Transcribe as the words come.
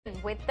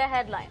with the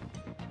headline.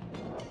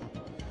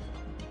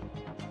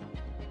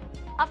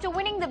 After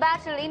winning the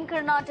battle in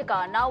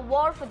Karnataka, now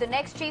war for the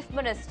next chief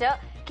minister.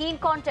 Keen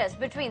contest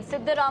between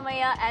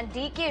Siddaramaiah and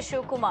D.K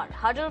Shivkumar.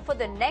 Huddle for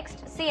the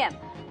next CM.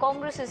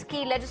 Congress's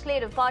key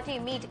legislative party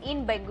meet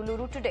in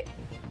Bengaluru today.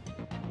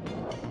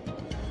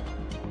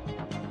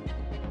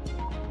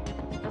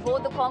 Before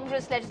the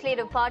Congress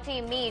Legislative Party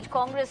meet,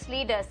 Congress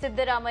leader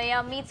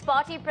Siddaramaiah meets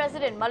party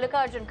president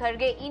Mallikarjun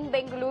Kharge in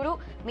Bengaluru,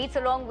 meets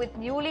along with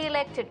newly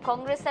elected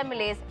Congress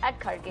MLAs at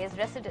Kharge's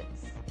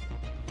residence.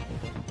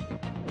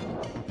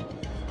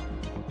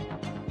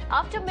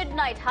 After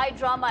midnight high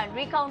drama and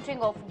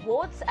recounting of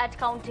votes at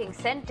counting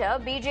centre,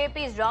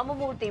 BJP's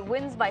Ramamurthy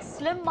wins by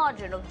slim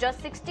margin of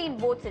just 16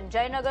 votes in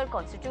Jayanagar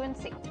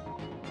constituency.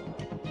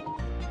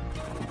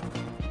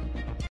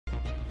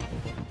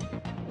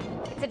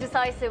 It's a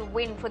decisive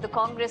win for the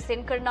Congress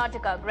in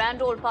Karnataka.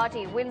 Grand Old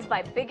Party wins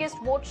by biggest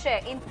vote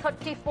share in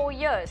 34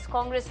 years.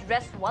 Congress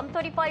rests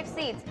 135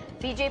 seats,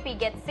 BJP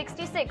gets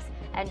 66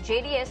 and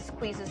JDS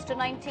squeezes to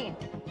 19.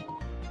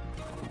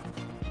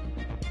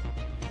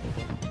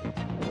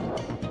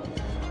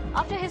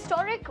 After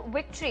historic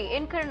victory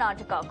in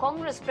Karnataka,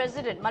 Congress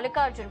President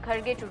Mallikarjun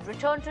Kharge to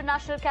return to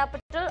national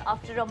capital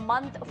after a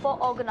month for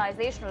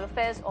organizational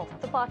affairs of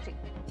the party.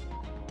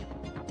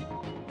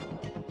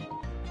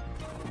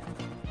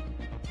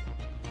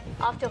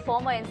 After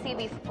former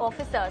NCB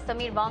officer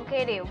Sameer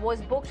Wankere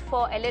was booked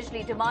for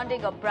allegedly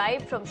demanding a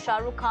bribe from Shah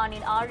Rukh Khan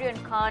in Aryan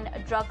Khan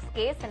drugs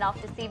case, and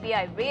after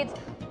CBI raids,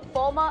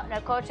 former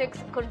Narcotics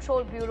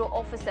Control Bureau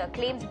officer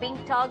claims being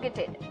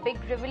targeted. Big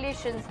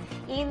revelations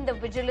in the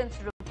vigilance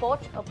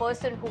report. A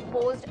person who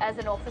posed as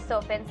an officer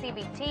of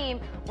NCB team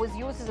was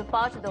used as a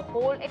part of the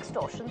whole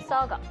extortion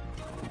saga.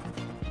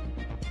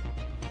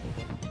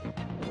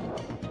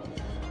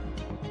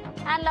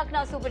 And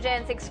Lucknow Super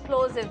Giants'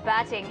 explosive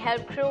batting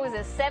helped cruise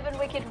a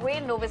 7-wicket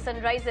win over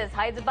Sunrisers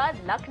Hyderabad.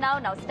 Lucknow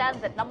now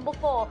stands at number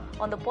 4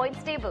 on the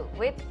points table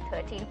with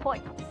 13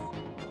 points.